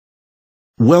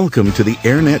Welcome to the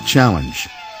AIRnet Challenge.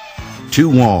 2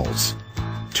 walls,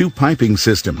 2 piping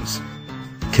systems.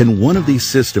 Can one of these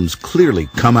systems clearly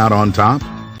come out on top?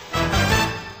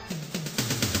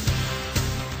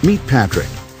 Meet Patrick.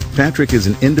 Patrick is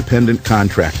an independent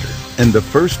contractor and the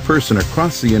first person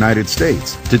across the United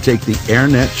States to take the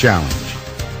AIRnet Challenge.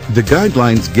 The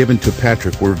guidelines given to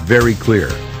Patrick were very clear.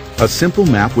 A simple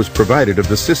map was provided of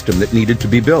the system that needed to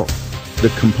be built. The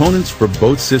components for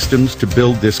both systems to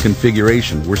build this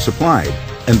configuration were supplied,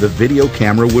 and the video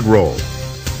camera would roll.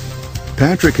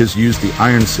 Patrick has used the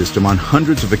iron system on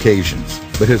hundreds of occasions,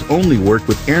 but has only worked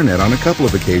with AIRnet on a couple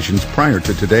of occasions prior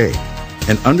to today.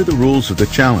 And under the rules of the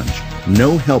challenge,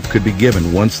 no help could be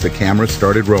given once the camera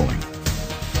started rolling.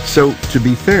 So, to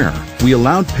be fair, we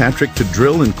allowed Patrick to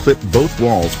drill and clip both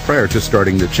walls prior to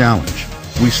starting the challenge.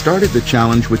 We started the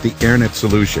challenge with the AIRnet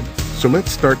solution, so let's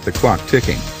start the clock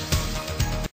ticking.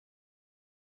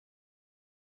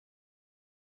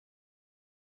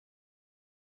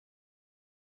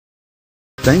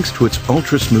 Thanks to its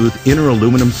ultra-smooth inner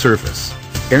aluminum surface,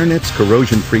 AIRnet's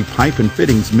corrosion-free pipe and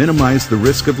fittings minimize the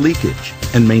risk of leakage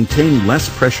and maintain less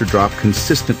pressure drop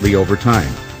consistently over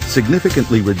time,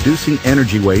 significantly reducing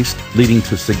energy waste, leading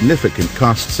to significant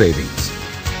cost savings.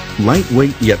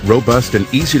 Lightweight yet robust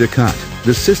and easy to cut,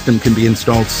 the system can be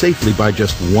installed safely by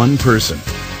just one person.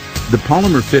 The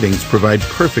polymer fittings provide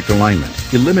perfect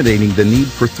alignment, eliminating the need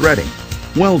for threading,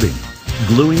 welding,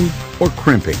 gluing, or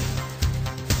crimping.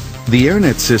 The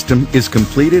AIRnet system is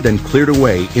completed and cleared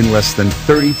away in less than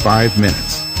 35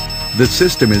 minutes. The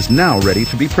system is now ready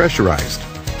to be pressurized.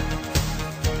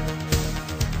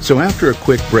 So after a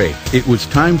quick break, it was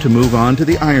time to move on to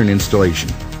the iron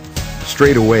installation.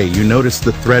 Straight away, you notice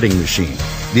the threading machine,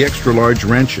 the extra large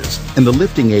wrenches, and the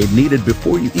lifting aid needed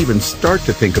before you even start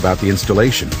to think about the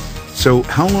installation. So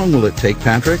how long will it take,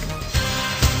 Patrick?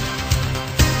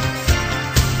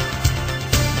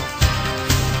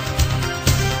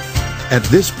 At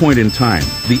this point in time,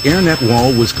 the AIRnet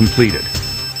wall was completed.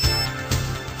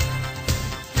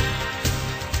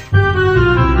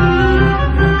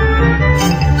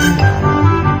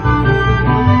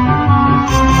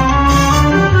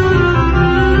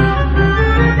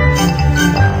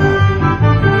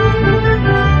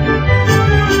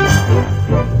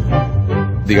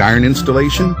 The iron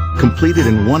installation completed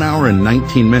in 1 hour and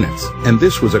 19 minutes, and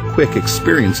this was a quick,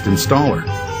 experienced installer.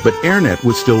 But AIRnet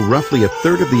was still roughly a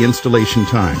third of the installation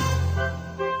time.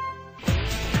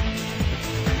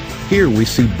 Here we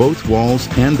see both walls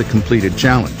and the completed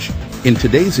challenge. In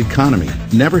today's economy,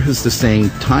 never has the saying,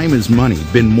 "time is money,"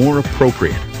 been more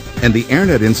appropriate. And the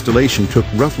AIRnet installation took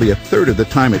roughly a third of the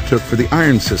time it took for the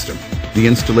iron system. The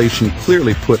installation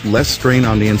clearly put less strain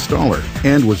on the installer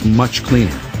and was much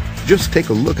cleaner. Just take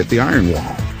a look at the iron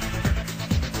wall.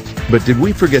 But did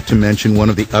we forget to mention one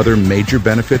of the other major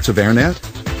benefits of AIRnet?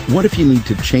 What if you need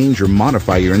to change or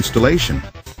modify your installation?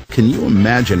 Can you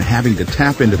imagine having to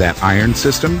tap into that iron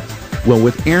system? Well,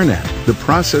 with AIRnet, the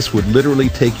process would literally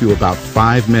take you about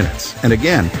 5 minutes, and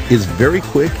again, is very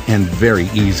quick and very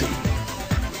easy.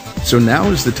 So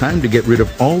now is the time to get rid of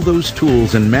all those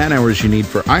tools and man-hours you need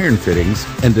for iron fittings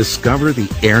and discover the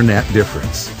AIRnet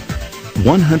difference.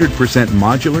 100%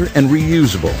 modular and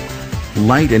reusable,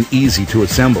 light and easy to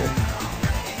assemble,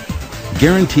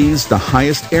 guarantees the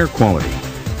highest air quality,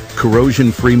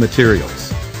 corrosion-free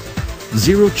materials,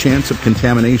 0 chance of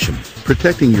contamination,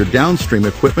 protecting your downstream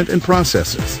equipment and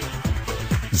processes,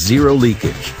 0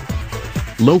 leakage,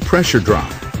 low pressure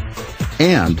drop,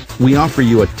 and we offer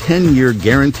you a 10-year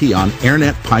guarantee on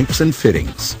AIRnet pipes and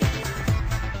fittings.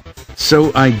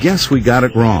 So I guess we got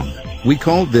it wrong. We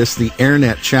called this the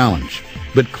AIRnet Challenge,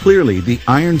 but clearly the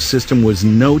iron system was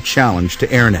no challenge to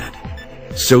AIRnet.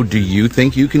 So do you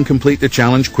think you can complete the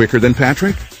challenge quicker than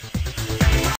Patrick?